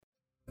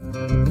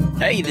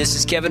Hey, this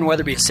is Kevin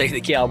Weatherby, Say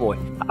the Cowboy.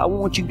 I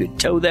want you to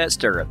toe that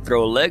stirrup,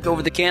 throw a leg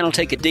over the cantle,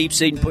 take a deep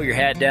seat, and pull your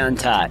hat down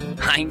tight.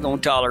 I ain't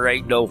gonna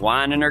tolerate no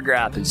whining or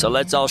griping, so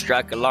let's all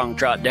strike a long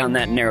trot down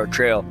that narrow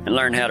trail and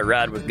learn how to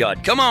ride with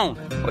God. Come on!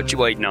 What you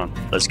waiting on?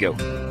 Let's go.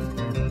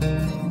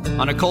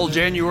 On a cold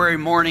January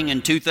morning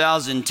in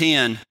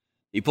 2010,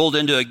 he pulled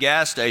into a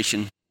gas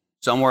station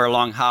somewhere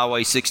along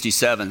Highway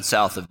 67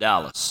 south of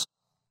Dallas.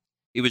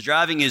 He was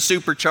driving his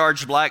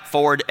supercharged black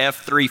Ford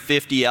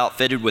F-350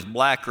 outfitted with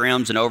black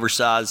rims and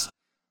oversized,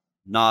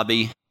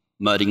 knobby,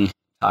 mudding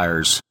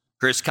tires.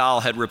 Chris Kyle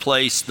had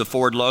replaced the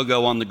Ford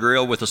logo on the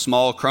grille with a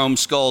small chrome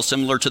skull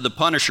similar to the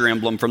Punisher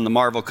emblem from the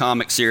Marvel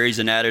comic series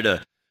and added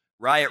a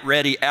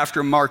riot-ready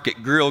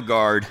aftermarket grille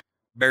guard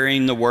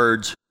bearing the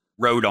words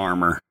Road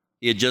Armor.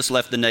 He had just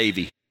left the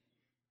Navy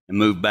and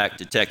moved back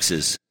to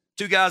Texas.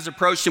 Two guys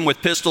approached him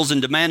with pistols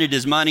and demanded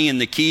his money and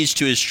the keys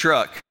to his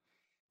truck.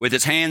 With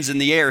his hands in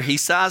the air, he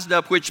sized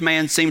up which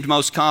man seemed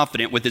most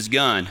confident with his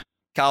gun.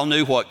 Kyle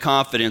knew what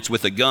confidence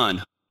with a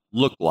gun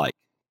looked like.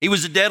 He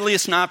was the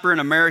deadliest sniper in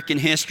American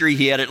history.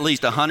 He had at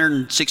least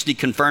 160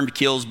 confirmed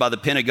kills by the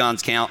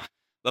Pentagon's count,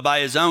 but by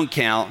his own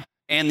count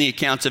and the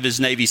accounts of his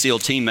Navy SEAL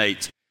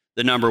teammates,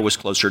 the number was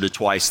closer to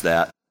twice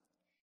that.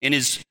 In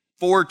his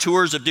 4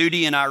 tours of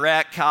duty in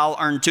Iraq, Kyle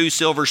earned 2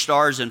 Silver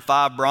Stars and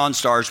 5 Bronze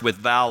Stars with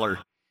valor.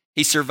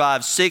 He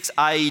survived 6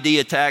 IED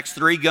attacks,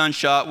 3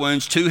 gunshot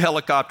wounds, 2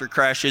 helicopter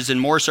crashes, and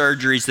more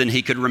surgeries than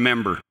he could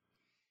remember.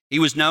 He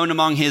was known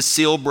among his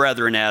SEAL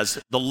brethren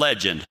as the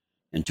Legend,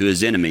 and to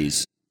his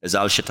enemies as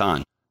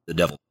Al-Shaitan, the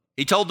devil.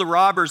 He told the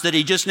robbers that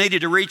he just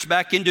needed to reach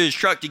back into his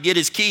truck to get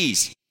his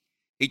keys.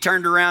 He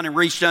turned around and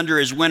reached under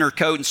his winter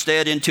coat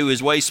instead into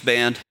his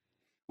waistband.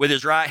 With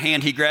his right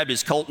hand, he grabbed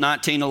his Colt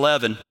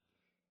 1911.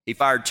 He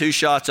fired 2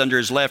 shots under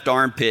his left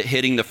armpit,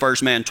 hitting the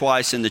first man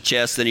twice in the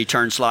chest. Then he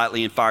turned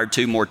slightly and fired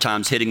 2 more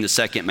times, hitting the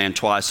second man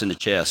twice in the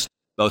chest.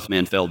 Both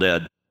men fell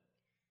dead.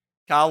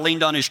 Kyle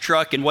leaned on his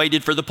truck and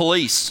waited for the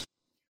police.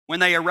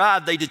 When they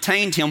arrived, they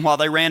detained him while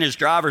they ran his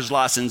driver's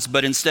license,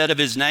 but instead of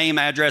his name,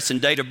 address,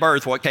 and date of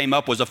birth, what came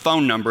up was a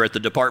phone number at the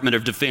Department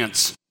of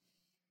Defense.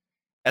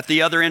 At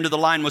the other end of the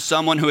line was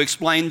someone who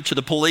explained to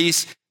the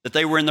police that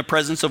they were in the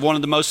presence of one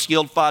of the most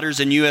skilled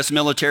fighters in U.S.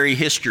 military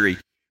history.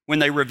 When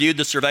they reviewed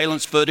the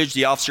surveillance footage,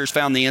 the officers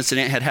found the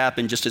incident had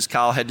happened just as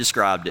Kyle had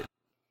described it.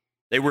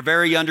 They were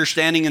very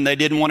understanding, and they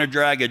didn't want to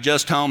drag a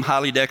just-home,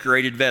 highly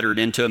decorated veteran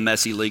into a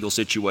messy legal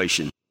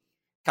situation.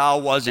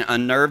 Kyle wasn't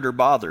unnerved or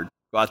bothered,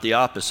 quite the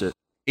opposite.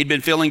 He'd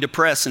been feeling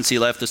depressed since he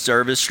left the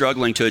service,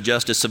 struggling to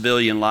adjust to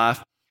civilian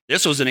life.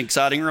 This was an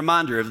exciting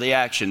reminder of the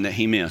action that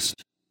he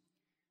missed.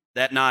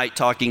 That night,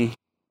 talking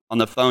on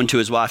the phone to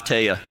his wife,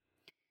 Taya,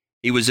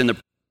 who was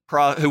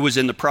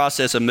in the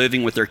process of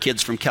moving with their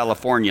kids from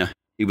California.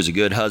 He was a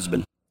good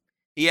husband.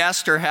 He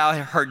asked her how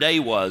her day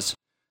was.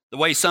 The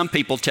way some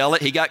people tell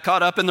it, he got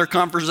caught up in their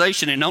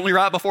conversation, and only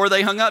right before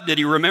they hung up did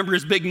he remember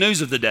his big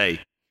news of the day.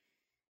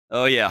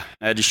 Oh yeah,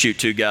 I had to shoot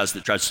 2 guys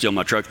that tried to steal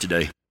my truck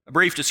today. A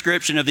brief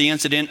description of the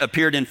incident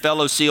appeared in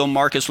fellow SEAL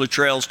Marcus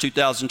Luttrell's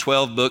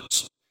 2012 book,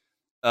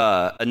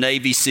 A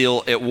Navy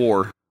SEAL at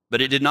War,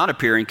 but it did not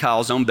appear in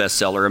Kyle's own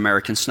bestseller,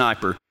 American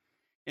Sniper.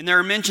 And there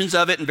are mentions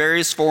of it in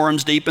various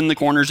forums deep in the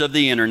corners of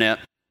the internet.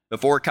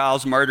 Before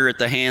Kyle's murder at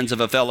the hands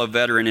of a fellow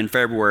veteran in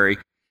February,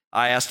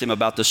 I asked him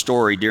about the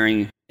story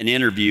during an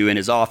interview in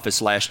his office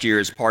last year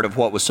as part of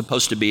what was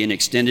supposed to be an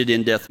extended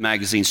in-depth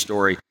magazine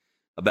story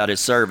about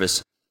his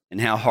service and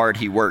how hard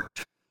he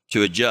worked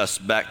to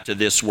adjust back to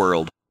this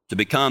world, to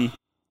become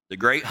the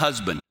great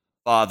husband,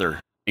 father,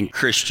 and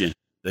Christian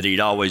that he'd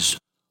always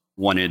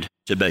wanted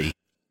to be.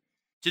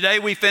 Today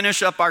we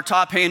finish up our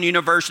Top Hand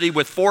University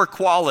with 4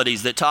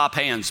 qualities that top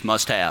hands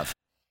must have.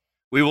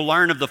 We will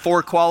learn of the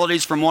 4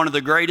 qualities from one of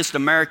the greatest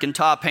American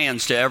top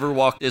hands to ever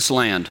walk this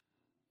land.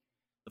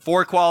 The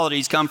 4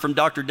 qualities come from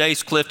Dr.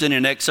 Dace Clifton,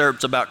 and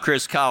excerpts about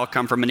Chris Kyle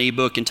come from an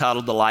ebook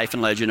entitled The Life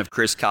and Legend of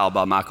Chris Kyle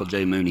by Michael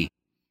J. Mooney.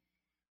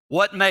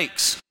 What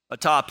makes a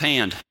top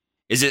hand?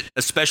 Is it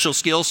a special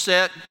skill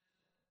set,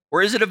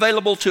 or is it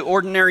available to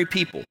ordinary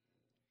people?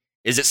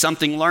 Is it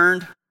something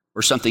learned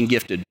or something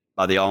gifted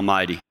by the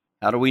Almighty?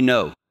 How do we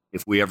know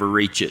if we ever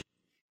reach it?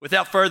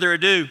 Without further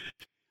ado,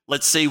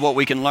 let's see what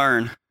we can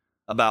learn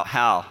about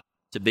how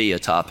to be a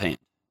top hand.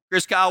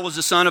 Chris Kyle was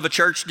the son of a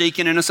church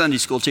deacon and a Sunday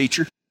school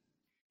teacher.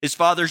 His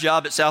father's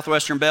job at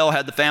Southwestern Bell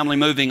had the family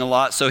moving a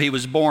lot, so he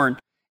was born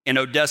in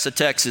Odessa,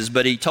 Texas,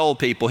 but he told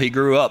people he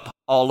grew up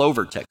all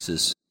over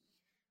Texas.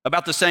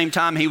 About the same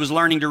time he was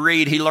learning to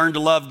read, he learned to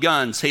love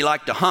guns. He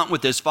liked to hunt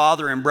with his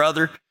father and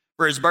brother.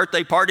 For his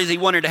birthday parties, he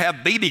wanted to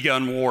have BB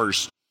gun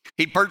wars.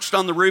 He perched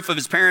on the roof of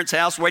his parents'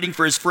 house waiting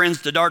for his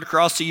friends to dart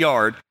across the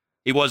yard.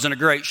 He wasn't a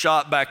great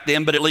shot back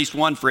then, but at least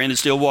one friend is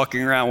still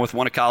walking around with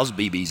one of Kyle's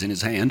BBs in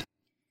his hand.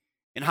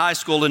 In high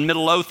school in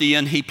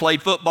Midlothian, he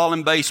played football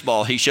and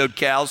baseball. He showed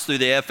cows through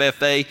the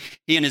FFA.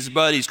 He and his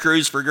buddies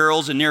cruised for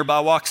girls in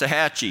nearby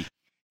Waxahachie.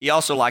 He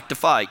also liked to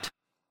fight.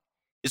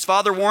 His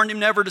father warned him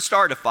never to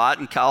start a fight,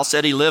 and Kyle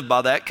said he lived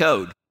by that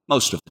code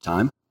most of the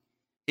time.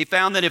 He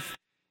found that if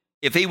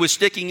If he was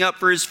sticking up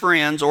for his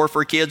friends or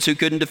for kids who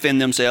couldn't defend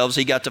themselves,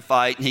 he got to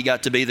fight and he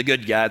got to be the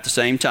good guy at the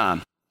same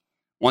time.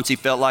 Once he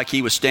felt like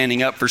he was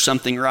standing up for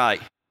something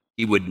right,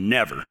 he would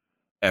never,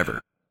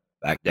 ever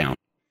back down.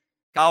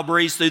 Kyle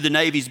breezed through the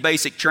Navy's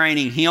basic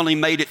training. He only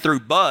made it through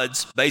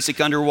BUDS, basic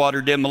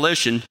underwater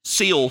demolition,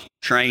 SEAL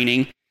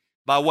training,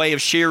 by way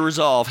of sheer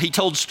resolve. He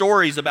told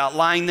stories about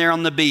lying there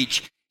on the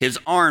beach, his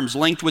arms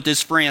linked with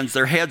his friends,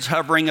 their heads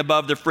hovering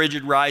above the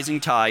frigid rising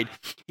tide.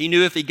 He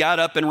knew if he got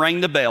up and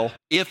rang the bell,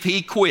 if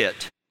he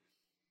quit,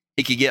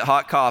 he could get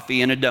hot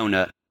coffee and a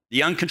donut.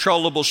 The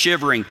uncontrollable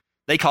shivering,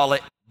 they call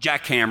it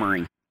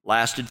jackhammering,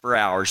 lasted for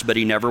hours, but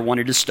he never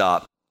wanted to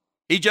stop.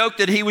 He joked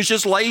that he was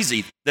just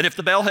lazy, that if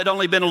the bell had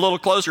only been a little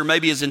closer,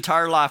 maybe his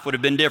entire life would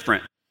have been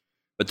different.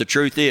 But the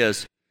truth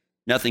is,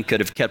 nothing could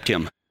have kept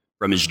him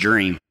from his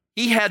dream.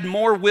 He had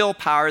more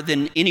willpower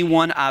than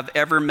anyone I've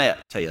ever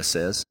met, Taya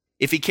says.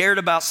 If he cared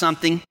about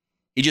something,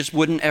 he just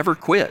wouldn't ever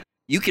quit.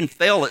 You can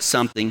fail at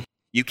something.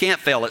 You can't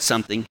fail at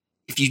something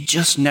if you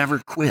just never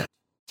quit.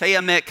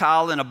 Taya met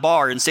Kyle in a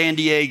bar in San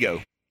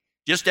Diego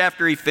just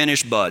after he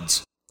finished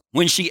BUDS.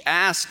 When she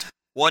asked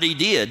what he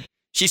did,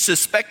 she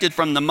suspected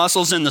from the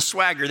muscles and the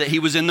swagger that he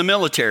was in the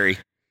military.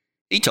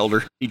 He told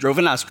her he drove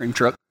an ice cream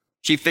truck.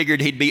 She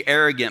figured he'd be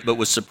arrogant, but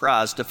was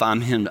surprised to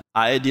find him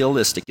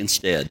idealistic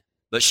instead.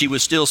 But she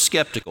was still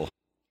skeptical.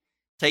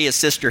 Taya's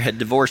sister had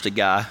divorced a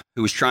guy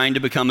who was trying to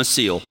become a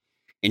SEAL,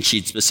 and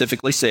she'd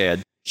specifically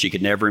said she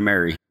could never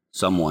marry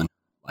someone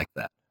like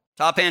that.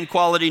 Top hand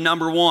quality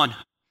number one.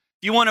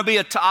 If you want to be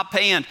a top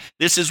hand,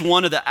 this is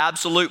one of the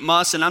absolute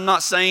musts, and I'm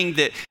not saying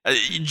that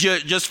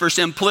just for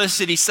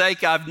simplicity's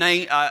sake,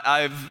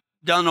 I've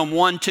done them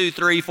 1, 2,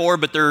 3, 4,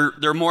 but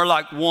they're more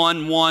like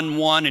 1, 1,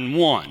 1, and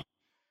 1.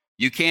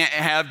 You can't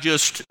have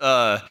just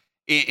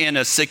in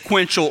a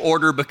sequential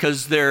order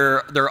because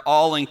they're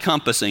all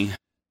encompassing.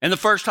 And the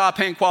first top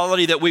hand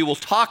quality that we will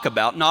talk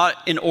about,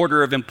 not in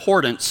order of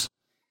importance,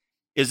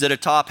 is that a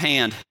top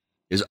hand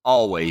is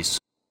always,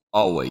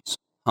 always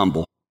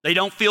humble. They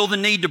don't feel the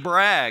need to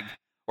brag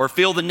or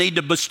feel the need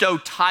to bestow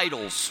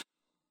titles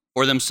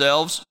for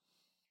themselves.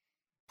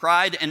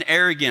 Pride and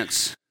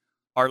arrogance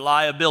are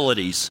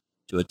liabilities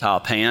to a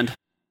top hand.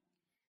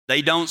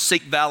 They don't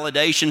seek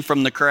validation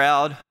from the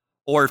crowd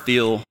or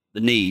feel the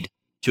need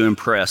to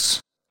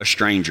impress a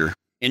stranger.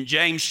 In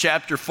James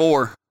chapter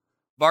 4,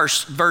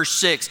 verse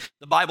 6,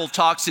 the Bible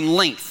talks in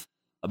length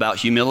about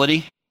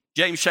humility.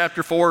 James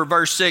chapter 4,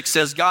 verse 6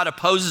 says, God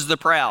opposes the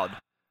proud,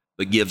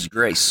 but gives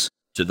grace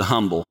to the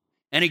humble.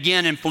 And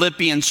again in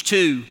Philippians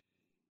 2,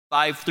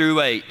 5 through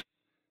 8,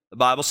 the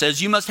Bible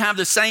says, you must have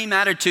the same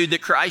attitude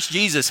that Christ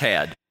Jesus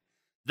had.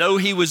 Though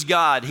he was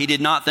God, he did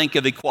not think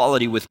of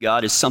equality with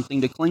God as something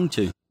to cling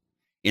to.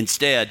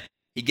 Instead,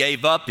 he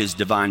gave up his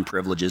divine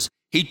privileges.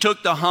 He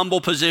took the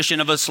humble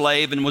position of a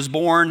slave and was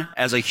born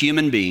as a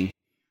human being.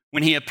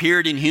 When he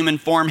appeared in human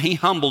form, he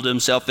humbled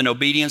himself in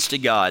obedience to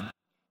God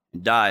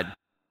and died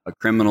a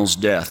criminal's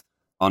death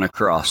on a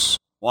cross.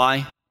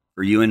 Why?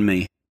 For you and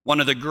me. One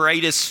of the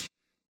greatest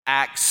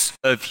acts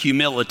of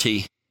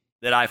humility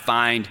that I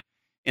find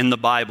in the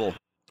Bible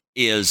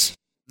is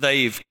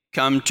they've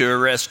come to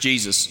arrest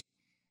Jesus,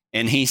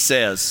 and he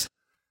says,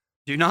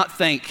 do not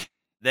think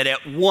that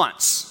at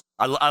once,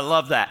 I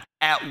love that,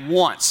 at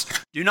once.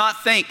 Do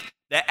not think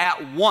that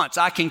at once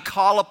I can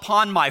call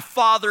upon my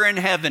Father in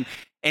heaven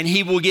and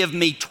he will give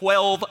me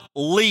 12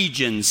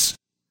 legions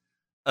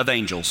of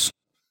angels.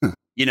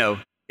 You know,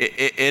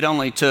 it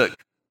only took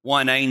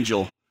one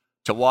angel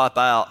to wipe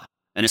out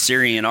an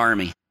Assyrian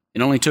army.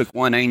 It only took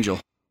one angel.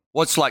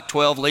 What's like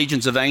 12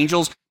 legions of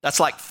angels? That's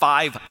like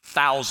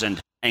 5,000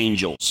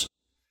 angels.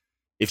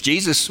 If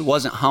Jesus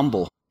wasn't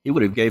humble, he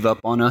would have gave up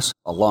on us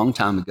a long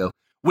time ago.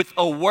 With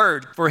a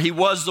word, for he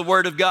was the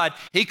word of God,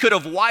 he could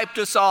have wiped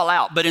us all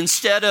out. But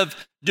instead of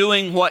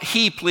doing what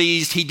he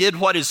pleased, he did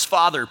what his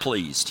Father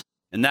pleased.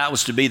 And that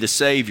was to be the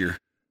Savior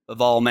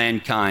of all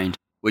mankind,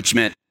 which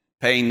meant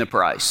paying the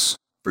price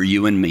for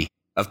you and me,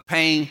 of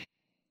paying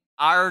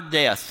our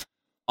death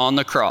on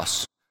the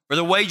cross. For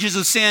the wages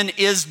of sin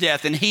is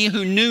death, and he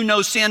who knew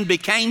no sin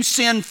became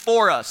sin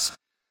for us,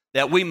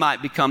 that we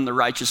might become the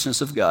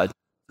righteousness of God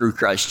through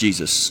Christ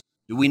Jesus.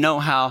 Do we know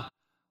how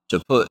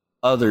to put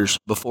others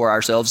before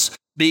ourselves?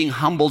 Being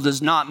humble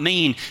does not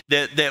mean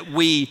that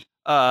we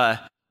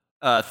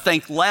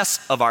think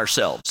less of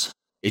ourselves.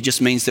 It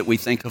just means that we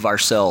think of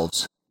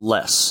ourselves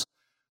less,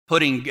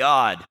 putting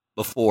God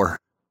before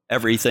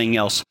everything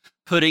else,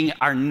 putting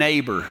our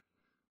neighbor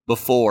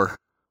before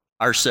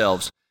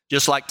ourselves.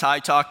 Just like Ty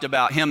talked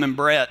about him and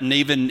Brett, and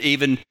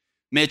even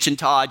Mitch and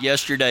Todd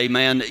yesterday,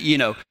 man, you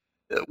know,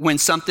 when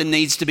something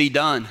needs to be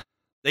done,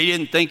 they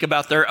didn't think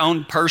about their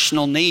own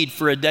personal need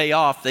for a day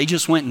off. They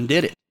just went and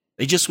did it.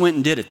 They just went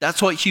and did it.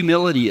 That's what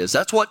humility is.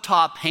 That's what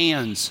top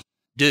hands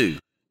do.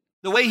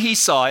 The way he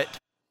saw it,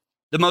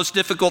 the most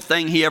difficult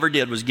thing he ever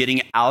did was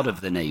getting out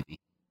of the Navy.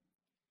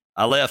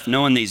 I left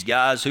knowing these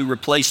guys who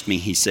replaced me,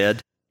 he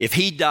said. If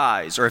he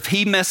dies or if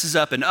he messes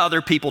up and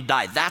other people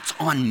die, that's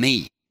on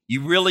me. You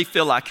really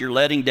feel like you're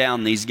letting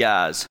down these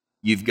guys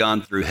you've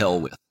gone through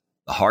hell with.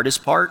 The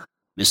hardest part,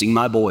 missing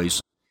my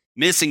boys,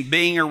 missing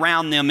being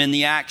around them in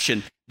the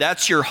action.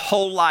 That's your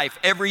whole life,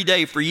 every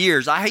day for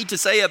years. I hate to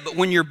say it, but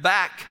when you're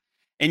back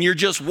and you're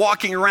just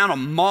walking around a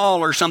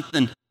mall or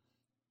something,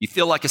 you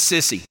feel like a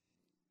sissy.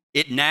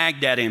 It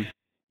nagged at him.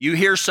 You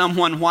hear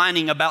someone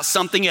whining about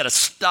something at a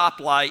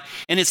stoplight,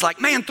 and it's like,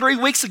 man, 3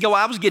 weeks ago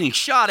I was getting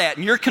shot at,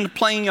 and you're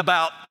complaining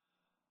about,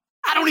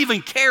 I don't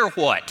even care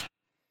what.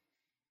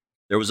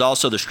 There was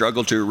also the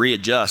struggle to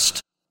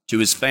readjust to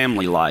his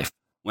family life.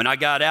 When I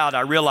got out,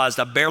 I realized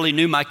I barely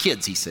knew my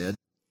kids, he said.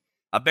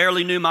 I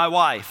barely knew my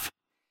wife.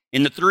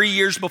 In the 3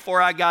 years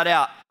before I got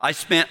out, I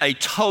spent a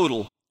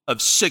total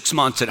of 6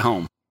 months at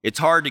home. It's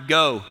hard to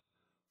go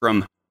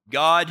from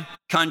God,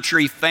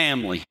 country,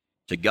 family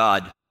to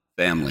God,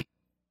 family,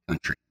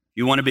 country. If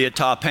you want to be a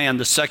top hand,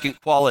 the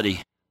second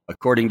quality,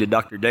 according to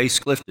Dr. Dace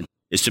Clifton,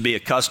 is to be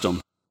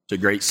accustomed to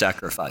great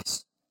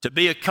sacrifice. To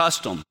be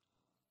accustomed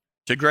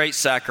to great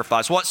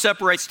sacrifice. What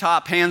separates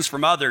top hands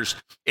from others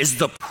is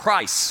the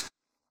price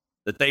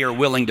that they are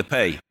willing to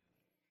pay.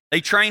 They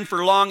train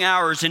for long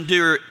hours,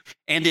 endure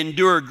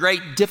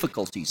great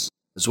difficulties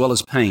as well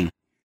as pain.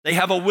 They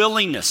have a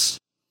willingness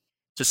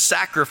to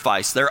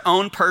sacrifice their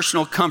own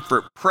personal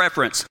comfort,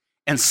 preference,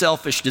 and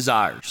selfish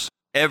desires.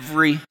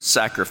 Every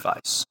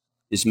sacrifice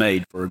is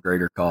made for a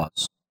greater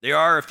cause. There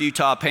are a few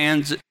top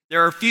hands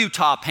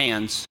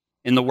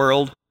in the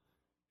world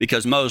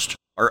because most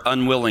are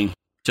unwilling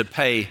to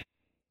pay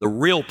the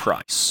real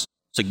price,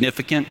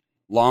 significant,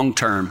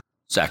 long-term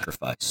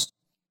sacrifice.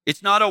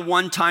 It's not a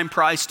one-time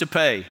price to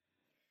pay.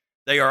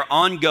 They are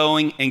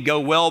ongoing and go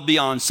well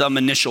beyond some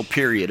initial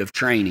period of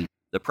training.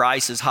 The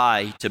price is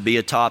high to be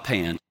a top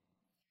hand.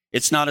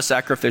 It's not a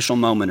sacrificial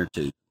moment or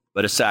two,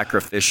 but a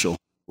sacrificial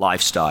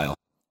lifestyle.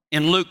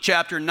 In Luke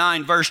chapter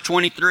 9, verse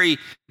 23,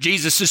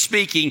 Jesus is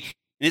speaking,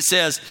 and it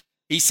says,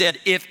 he said,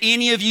 if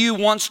any of you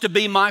wants to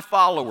be my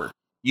follower,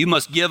 you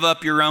must give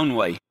up your own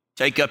way,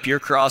 take up your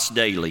cross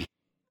daily,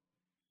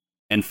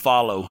 and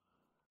follow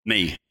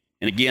me.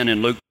 And again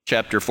in Luke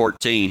chapter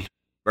 14,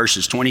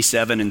 verses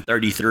 27 and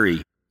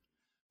 33,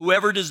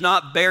 whoever does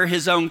not bear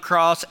his own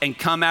cross and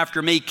come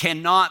after me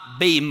cannot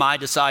be my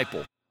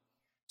disciple.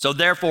 So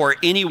therefore,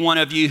 any one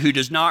of you who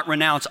does not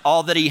renounce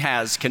all that he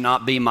has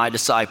cannot be my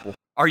disciple.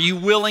 Are you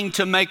willing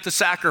to make the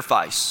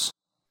sacrifice?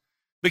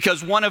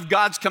 Because one of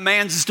God's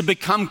commands is to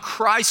become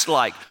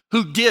Christ-like,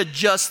 who did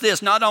just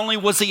this. Not only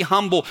was he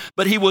humble,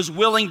 but he was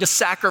willing to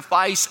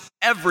sacrifice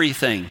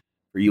everything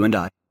for you and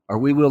I. Are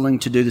we willing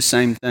to do the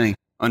same thing?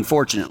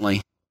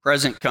 Unfortunately,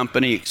 present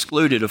company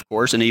excluded, of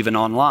course, and even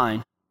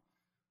online,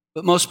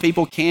 but most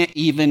people can't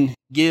even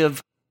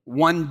give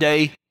 1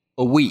 day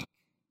a week.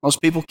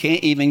 Most people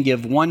can't even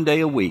give 1 day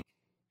a week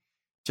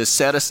to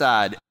set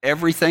aside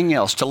everything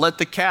else, to let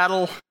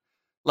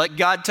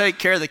God take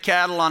care of the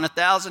cattle on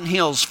 1,000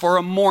 hills for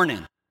a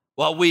morning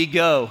while we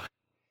go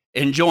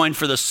and join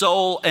for the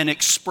sole and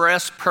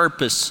express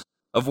purpose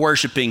of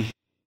worshiping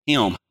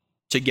him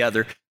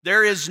together.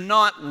 There is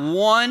not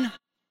one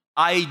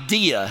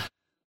idea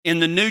in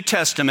the New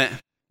Testament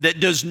that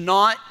does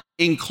not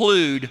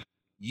include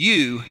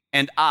you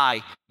and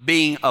I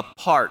being a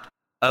part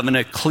of an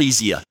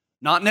ecclesia.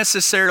 Not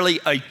necessarily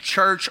a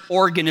church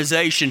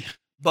organization,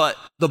 but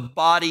the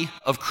body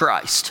of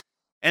Christ.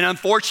 And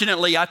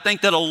unfortunately, I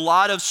think that a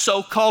lot of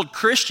so-called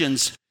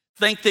Christians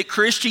think that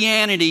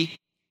Christianity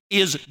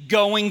is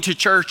going to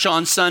church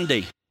on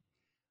Sunday.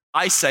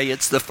 I say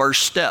it's the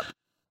first step.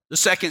 The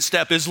second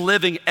step is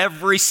living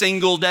every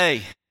single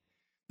day.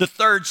 The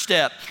third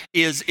step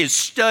is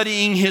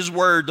studying his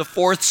word. The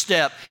fourth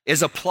step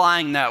is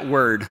applying that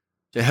word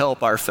to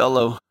help our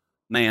fellow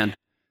man,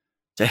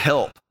 to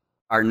help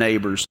our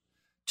neighbors,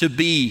 to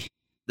be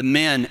the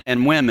men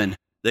and women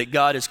that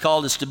God has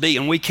called us to be.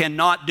 And we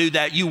cannot do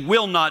that. You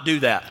will not do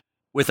that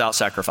without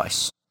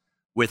sacrifice.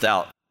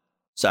 Without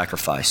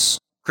sacrifice.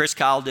 Chris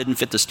Kyle didn't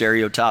fit the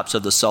stereotypes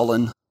of the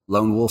sullen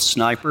lone wolf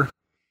sniper.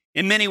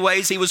 In many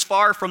ways, he was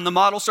far from the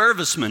model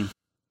serviceman.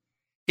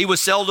 He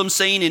was seldom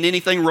seen in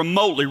anything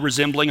remotely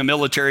resembling a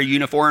military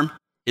uniform.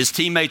 His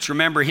teammates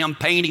remember him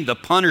painting the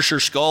Punisher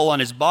skull on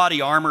his body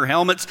armor,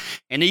 helmets,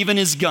 and even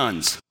his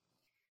guns.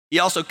 He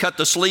also cut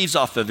the sleeves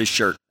off of his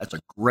shirt. That's a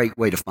great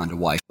way to find a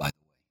wife, by the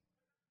way.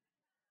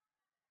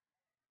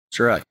 That's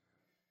right.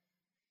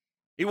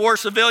 He wore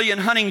civilian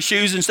hunting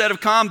shoes instead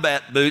of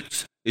combat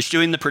boots,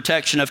 eschewing the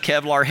protection of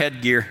Kevlar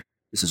headgear.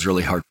 This is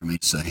really hard for me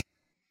to say.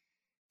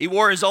 He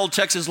wore his old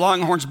Texas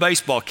Longhorns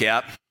baseball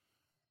cap.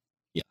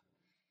 Yeah.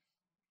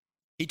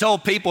 He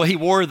told people he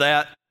wore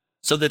that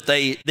so that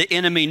the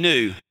enemy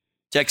knew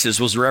Texas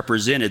was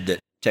represented, that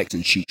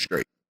Texans shoot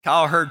straight.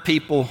 Kyle heard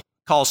people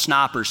call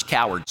snipers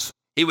cowards.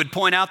 He would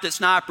point out that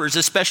snipers,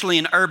 especially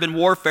in urban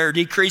warfare,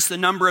 decrease the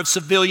number of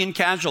civilian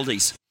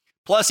casualties.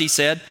 Plus, he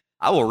said,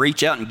 I will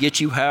reach out and get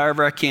you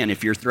however I can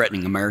if you're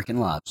threatening American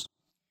lives.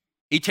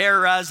 He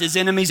terrorized his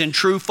enemies in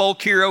true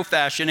folk hero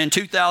fashion. In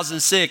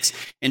 2006,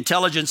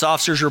 intelligence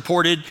officers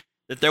reported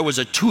that there was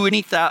a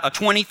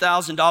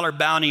 $20,000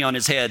 bounty on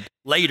his head.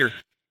 Later,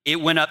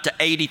 it went up to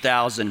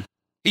 $80,000.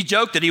 He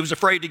joked that he was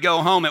afraid to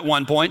go home at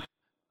one point.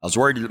 I was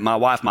worried that my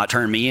wife might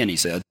turn me in, he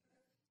said.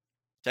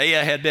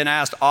 Taya had been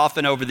asked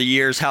often over the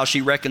years how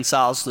she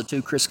reconciles the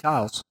two Chris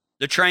Kyles,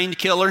 the trained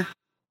killer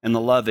and the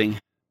loving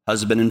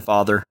husband and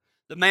father,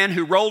 the man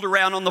who rolled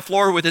around on the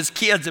floor with his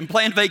kids and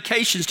planned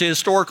vacations to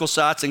historical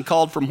sites and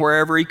called from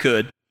wherever he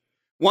could.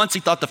 Once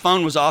he thought the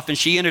phone was off and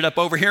she ended up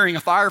overhearing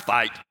a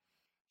firefight.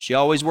 She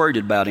always worried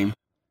about him,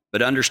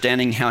 but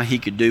understanding how he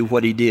could do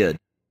what he did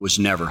was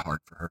never hard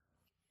for her.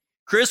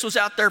 Chris was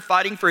out there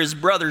fighting for his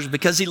brothers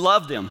because he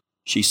loved them,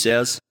 she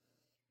says.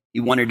 He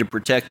wanted to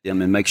protect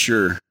them and make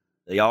sure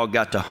they all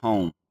got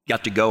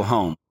to go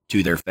home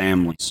to their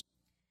families.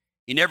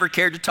 He never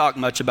cared to talk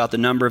much about the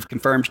number of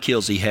confirmed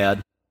kills he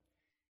had.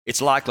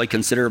 It's likely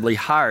considerably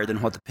higher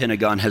than what the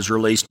Pentagon has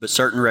released, but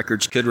certain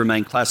records could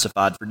remain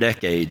classified for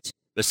decades.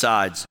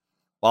 Besides,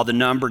 while the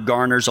number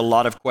garners a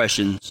lot of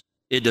questions,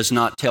 it does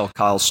not tell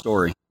Kyle's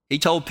story. He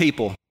told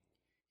people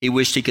he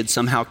wished he could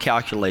somehow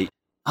calculate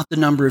not the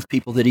number of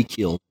people that he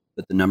killed,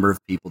 but the number of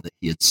people that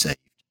he had saved.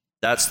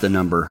 That's the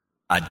number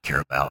I'd care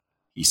about,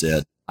 he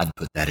said. I'd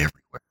put that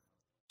everywhere.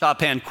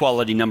 Top hand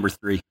quality number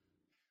 3.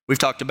 We've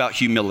talked about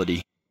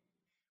humility.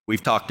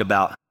 We've talked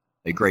about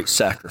a great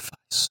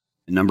sacrifice.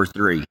 And number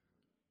 3,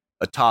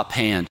 a top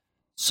hand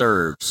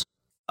serves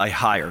a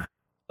higher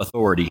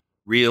authority.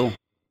 Real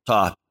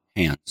top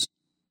hands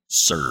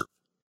serve.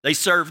 They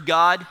serve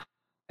God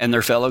and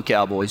their fellow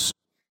cowboys.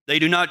 They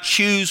do not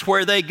choose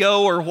where they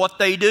go or what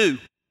they do.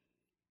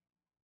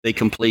 They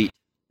complete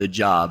the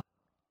job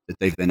that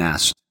they've been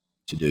asked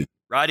to do.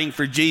 Riding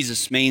for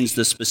Jesus means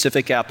the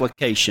specific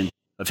application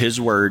of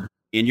his word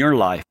in your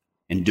life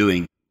and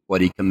doing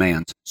what he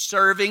commands.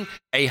 Serving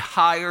a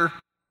higher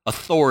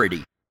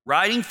authority.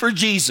 Riding for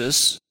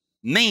Jesus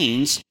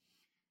means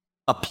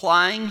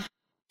applying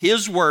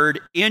his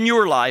word in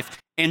your life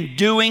and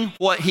doing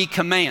what he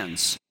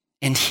commands.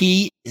 And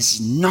he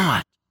is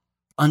not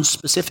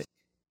unspecific.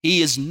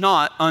 He is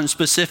not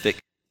unspecific.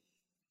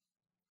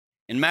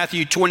 In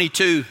Matthew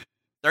 22,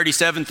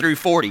 37 through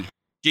 40,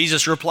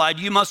 Jesus replied,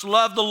 "You must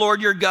love the Lord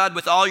your God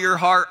with all your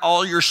heart,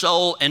 all your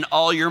soul, and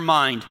all your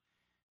mind.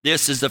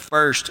 This is the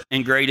first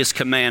and greatest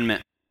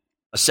commandment.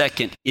 A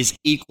second is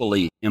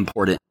equally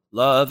important.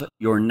 Love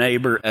your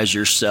neighbor as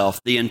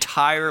yourself. The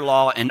entire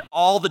law and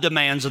all the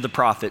demands of the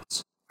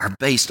prophets are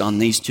based on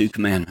these 2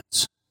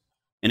 commandments."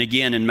 And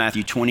again in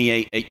Matthew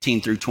 28,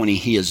 18 through 20,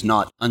 he is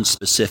not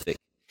unspecific.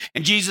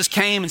 And Jesus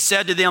came and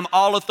said to them,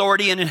 "All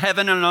authority in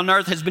heaven and on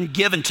earth has been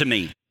given to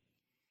me.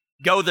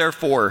 Go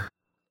therefore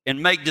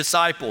and make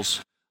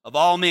disciples of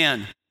all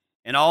men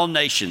and all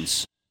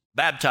nations,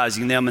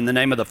 baptizing them in the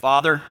name of the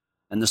Father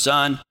and the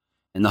Son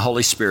and the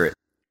Holy Spirit,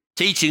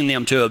 teaching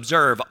them to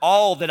observe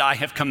all that I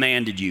have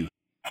commanded you.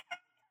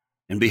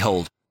 And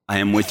behold, I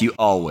am with you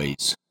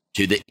always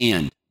to the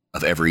end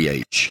of every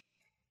age."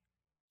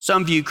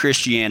 Some view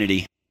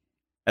Christianity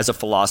as a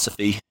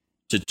philosophy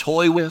to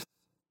toy with,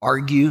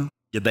 argue,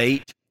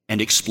 debate, and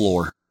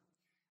explore.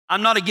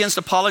 I'm not against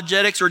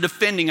apologetics or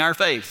defending our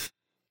faith.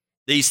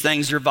 These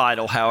things are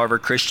vital. However,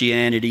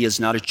 Christianity is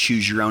not a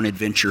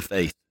choose-your-own-adventure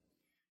faith.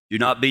 Do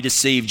not be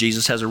deceived.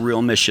 Jesus has a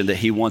real mission that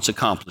he wants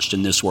accomplished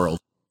in this world.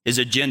 His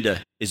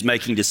agenda is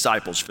making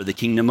disciples for the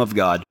kingdom of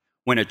God.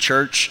 When a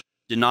church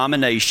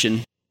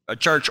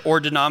or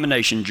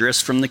denomination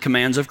drifts from the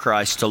commands of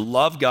Christ to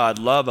love God,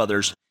 love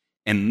others,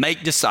 and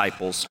make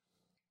disciples,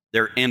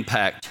 their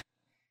impact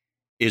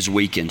is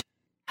weakened.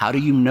 How do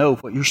you know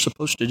what you're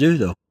supposed to do,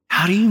 though?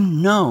 How do you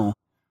know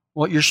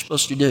what you're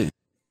supposed to do?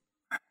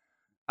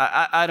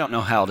 I don't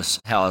know how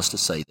else to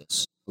say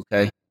this,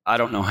 okay? I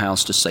don't know how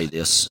else to say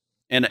this.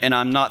 And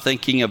I'm not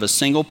thinking of a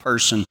single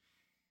person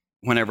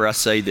whenever I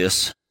say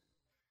this.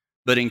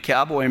 But in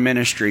cowboy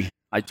ministry,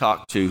 I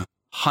talk to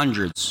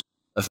hundreds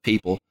of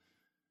people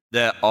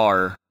that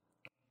are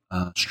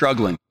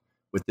struggling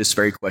with this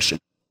very question.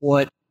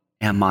 What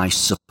am I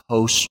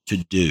supposed to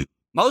do?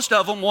 Most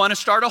of them want to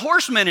start a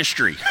horse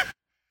ministry.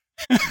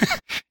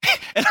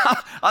 And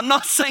I'm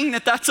not saying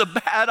that that's a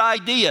bad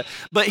idea,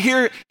 but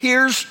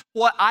here's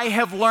what I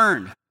have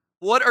learned.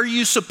 What are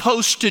you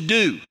supposed to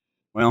do?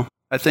 Well,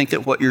 I think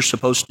that what you're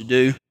supposed to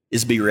do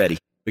is be ready,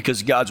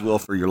 because God's will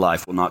for your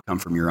life will not come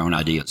from your own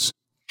ideas.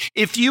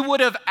 If you would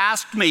have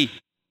asked me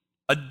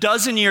a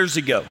dozen years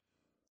ago,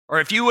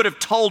 or if you would have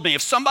told me,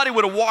 if somebody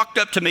would have walked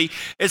up to me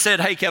and said,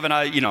 "Hey, Kevin,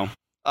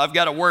 I've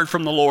got a word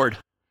from the Lord."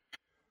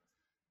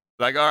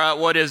 Like, all right,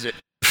 what is it?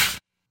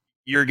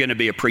 You're going to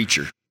be a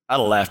preacher. I'd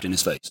have laughed in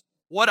his face.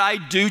 What I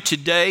do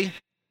today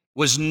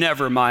was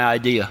never my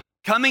idea.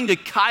 Coming to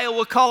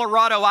Kiowa,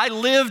 Colorado, I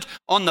lived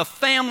on the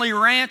family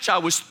ranch. I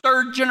was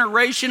 3rd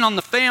generation on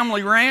the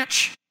family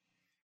ranch,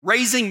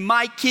 raising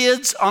my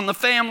kids on the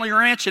family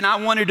ranch, and I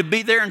wanted to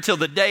be there until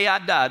the day I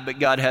died, but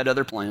God had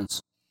other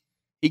plans.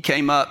 He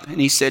came up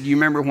and he said, "You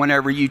remember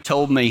whenever you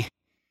told me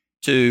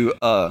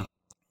that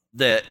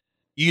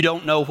you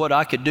don't know what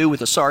I could do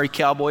with a sorry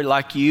cowboy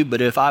like you,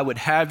 but if I would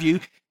have you,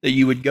 that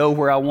you would go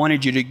where I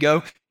wanted you to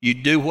go,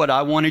 you'd do what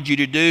I wanted you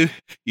to do,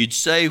 you'd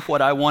say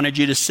what I wanted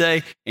you to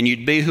say, and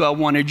you'd be who I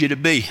wanted you to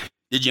be.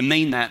 Did you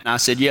mean that?" And I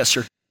said, "Yes,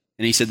 sir."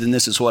 And he said, "Then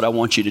this is what I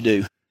want you to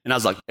do." And I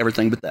was like,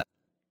 "Everything but that."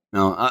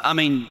 No, I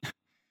mean,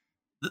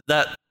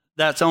 that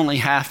that's only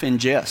half in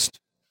jest.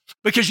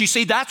 Because you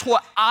see, that's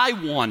what I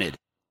wanted.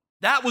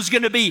 That was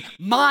going to be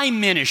my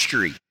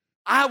ministry.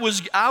 I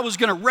was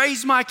going to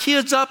raise my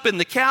kids up in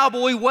the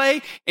cowboy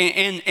way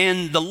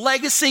and the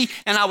legacy,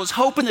 and I was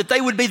hoping that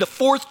they would be the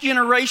fourth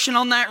generation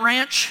on that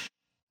ranch.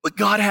 But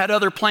God had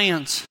other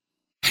plans.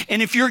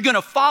 And if you're going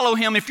to follow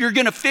him, if you're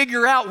going to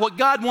figure out what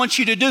God wants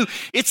you to do,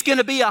 it's going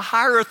to be a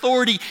higher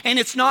authority, and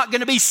it's not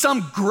going to be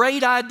some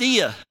great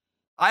idea.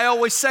 I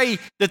always say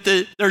that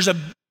there's a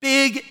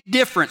big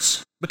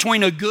difference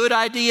between a good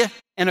idea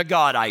and a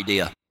God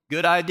idea.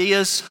 Good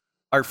ideas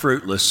are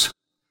fruitless.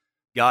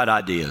 God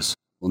ideas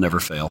will never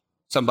fail.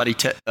 Somebody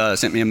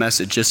sent me a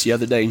message just the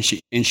other day,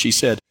 and she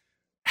said,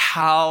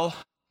 how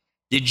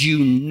did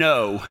you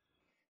know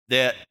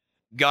that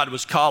God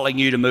was calling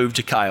you to move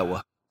to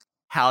Kiowa?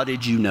 How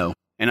did you know?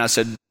 And I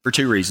said, for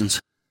two reasons.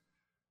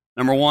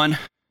 Number one,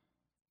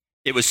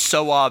 it was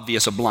so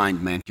obvious a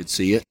blind man could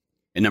see it.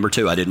 And number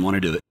two, I didn't want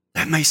to do it.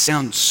 That may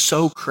sound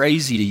so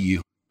crazy to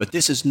you, but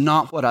this is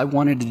not what I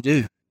wanted to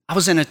do. I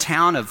was in a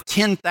town of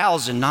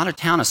 10,000, not a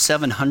town of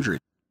 700.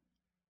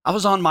 I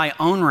was on my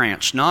own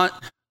ranch, not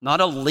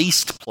a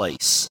leased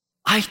place.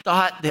 I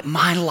thought that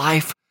my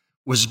life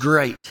was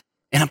great.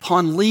 And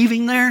upon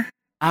leaving there,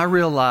 I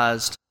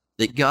realized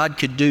that God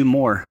could do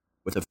more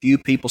with a few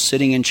people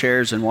sitting in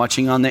chairs and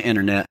watching on the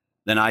internet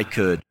than I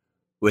could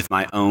with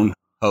my own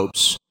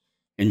hopes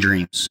and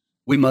dreams.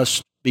 We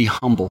must be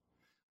humble.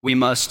 We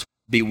must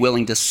be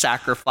willing to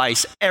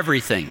sacrifice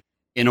everything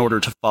in order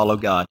to follow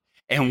God.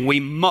 And we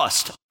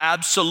must,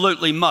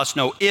 absolutely must,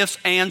 no ifs,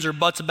 ands, or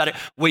buts about it,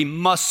 we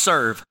must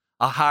serve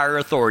a higher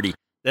authority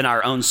than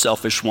our own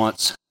selfish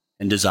wants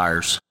and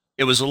desires.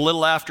 It was a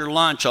little after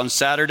lunch on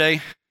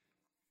Saturday,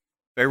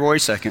 February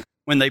 2nd,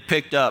 when they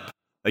picked up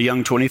a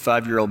young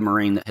 25-year-old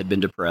Marine that had been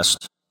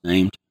depressed,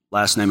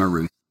 last name of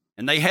Ruth.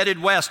 And they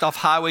headed west off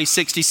Highway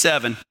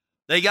 67.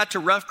 They got to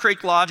Rough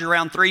Creek Lodge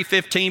around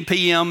 3:15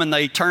 p.m., and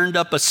they turned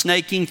up a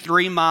snaking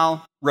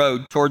 3-mile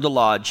road toward the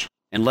lodge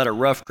and let a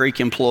Rough Creek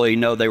employee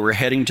know they were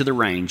heading to the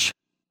range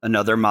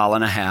another 1.5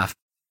 miles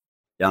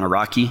down a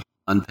rocky,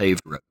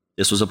 unpaved road.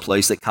 This was a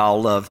place that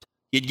Kyle loved.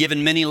 He'd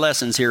given many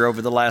lessons here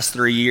over the last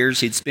 3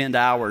 years. He'd spend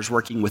hours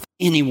working with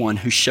anyone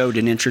who showed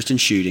an interest in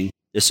shooting.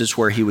 This is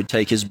where he would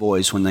take his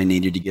boys when they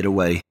needed to get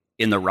away.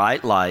 In the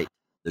right light,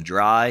 the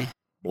dry,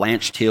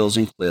 blanched hills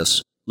and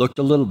cliffs looked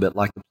a little bit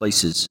like the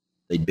places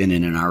they'd been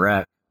in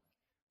Iraq.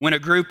 When a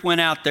group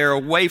went out there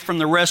away from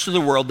the rest of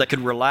the world that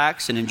could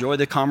relax and enjoy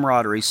the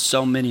camaraderie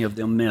so many of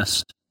them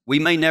missed. We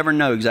may never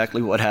know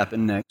exactly what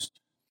happened next.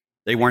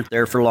 They weren't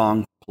there for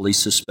long, police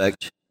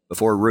suspect,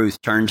 before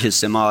Ruth turned his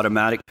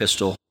semi-automatic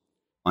pistol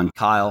on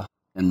Kyle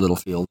and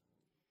Littlefield.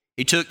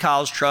 He took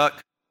Kyle's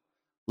truck,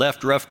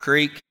 left Rough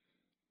Creek,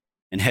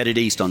 and headed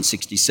east on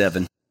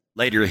 67.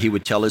 Later, he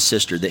would tell his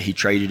sister that he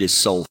traded his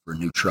soul for a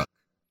new truck.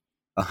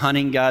 A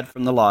hunting guide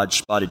from the lodge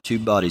spotted 2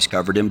 bodies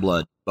covered in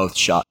blood, both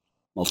shot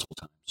multiple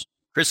times.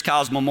 Chris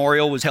Kyle's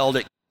memorial was held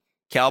at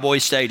Cowboy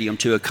Stadium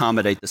to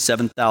accommodate the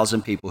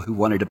 7,000 people who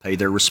wanted to pay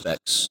their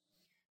respects.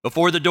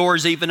 Before the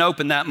doors even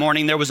opened that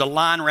morning, there was a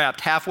line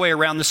wrapped halfway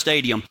around the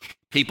stadium,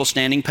 people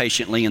standing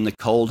patiently in the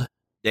cold,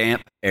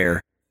 damp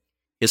air.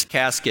 His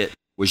casket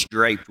was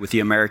draped with the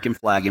American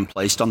flag and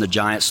placed on the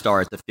giant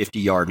star at the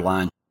 50-yard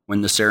line.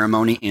 When the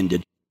ceremony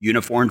ended,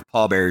 uniformed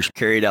pallbearers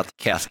carried out the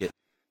casket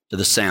to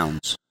the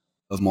sounds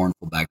of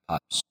mournful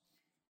bagpipes.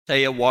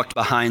 Taya walked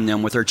behind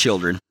them with her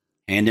children,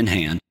 hand in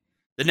hand.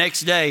 The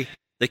next day,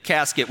 the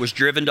casket was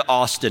driven to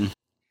Austin.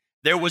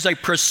 There was a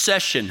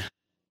procession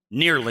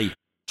nearly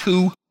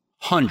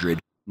 200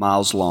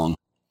 miles long,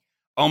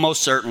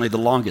 almost certainly the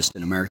longest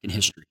in American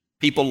history.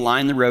 People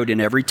lined the road in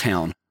every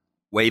town,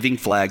 waving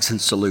flags and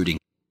saluting.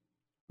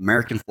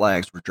 American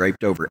flags were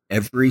draped over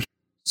every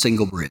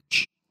single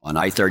bridge on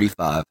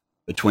I-35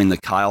 between the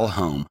Kyle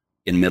home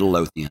in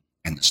Midlothian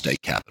and the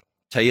state capitol.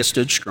 Taya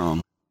stood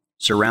strong,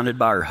 surrounded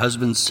by her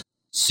husband's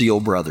SEAL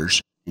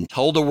brothers, and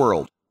told the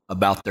world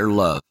about their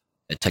love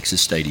at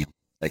Texas Stadium,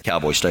 at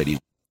Cowboy Stadium.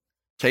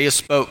 Taya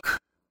spoke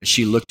as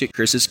she looked at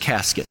Chris's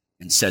casket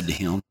and said to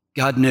him,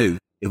 God knew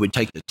it would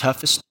take the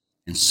toughest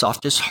and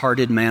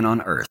softest-hearted man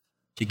on earth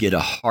to get a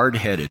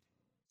hard-headed,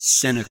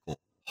 cynical,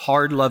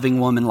 hard-loving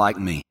woman like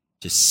me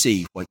to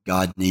see what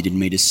God needed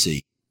me to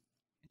see.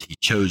 And he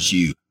chose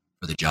you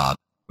for the job.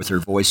 With her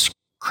voice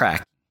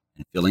cracking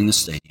and filling the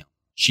stadium,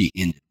 she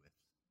ended with,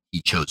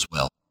 he chose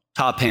well.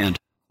 Top hand,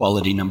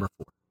 quality number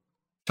 4.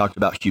 Talked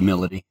about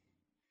humility.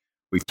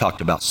 We've talked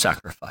about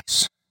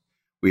sacrifice.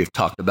 We have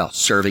talked about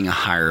serving a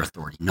higher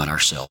authority, not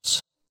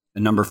ourselves.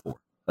 And number 4,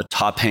 a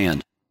top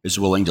hand is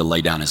willing to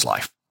lay down his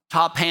life.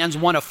 Top hands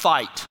want to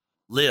fight,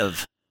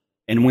 live,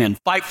 and win.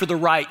 Fight for the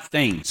right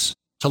things,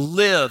 to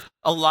live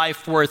a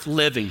life worth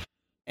living,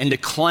 and to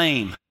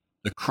claim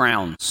the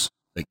crowns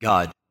that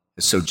God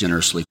has so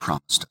generously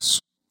promised us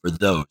for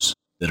those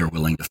that are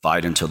willing to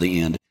fight until the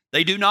end.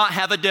 They do not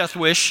have a death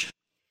wish,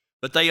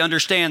 but they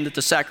understand that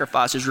the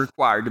sacrifice is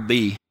required to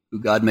be who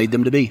God made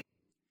them to be.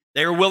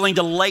 They are willing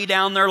to lay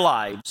down their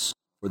lives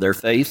for their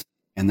faith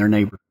and their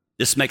neighbor.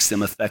 This makes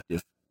them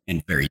effective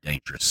and very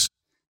dangerous.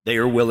 They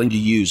are willing to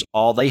use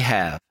all they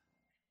have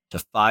to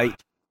fight,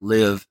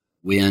 live,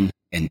 win,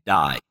 and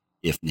die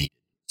if needed.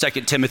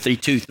 2 Timothy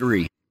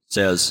 2:3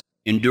 says,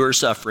 endure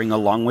suffering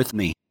along with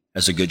me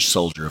as a good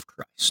soldier of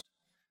Christ.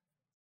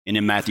 And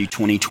in Matthew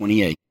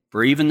 20:28,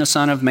 for even the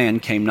Son of Man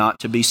came not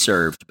to be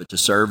served, but to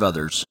serve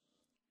others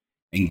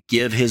and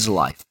give his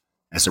life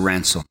as a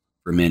ransom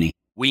for many.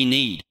 We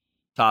need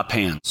top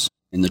hands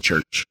in the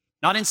church.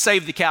 Not in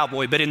Save the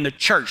Cowboy, but in the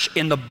church,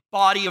 in the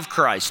body of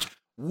Christ.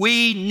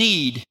 We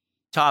need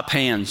top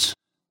hands.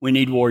 We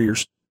need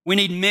warriors. We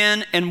need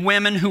men and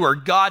women who are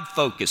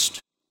God-focused,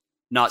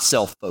 not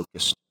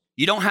self-focused.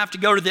 You don't have to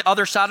go to the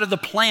other side of the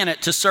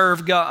planet to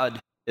serve God.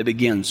 It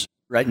begins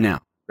right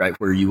now, right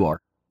where you are.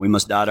 We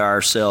must die to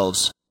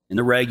ourselves in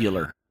the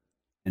regular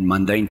and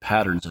mundane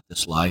patterns of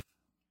this life.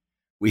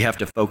 We have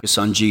to focus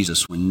on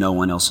Jesus when no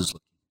one else is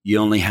looking. You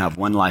only have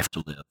one life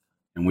to live,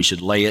 and we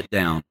should lay it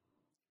down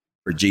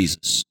for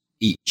Jesus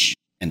each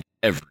and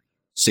every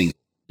single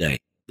day.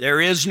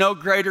 There is no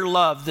greater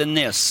love than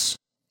this,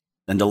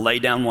 than to lay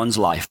down one's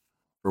life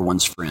for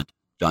one's friend.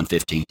 John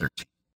 15:13.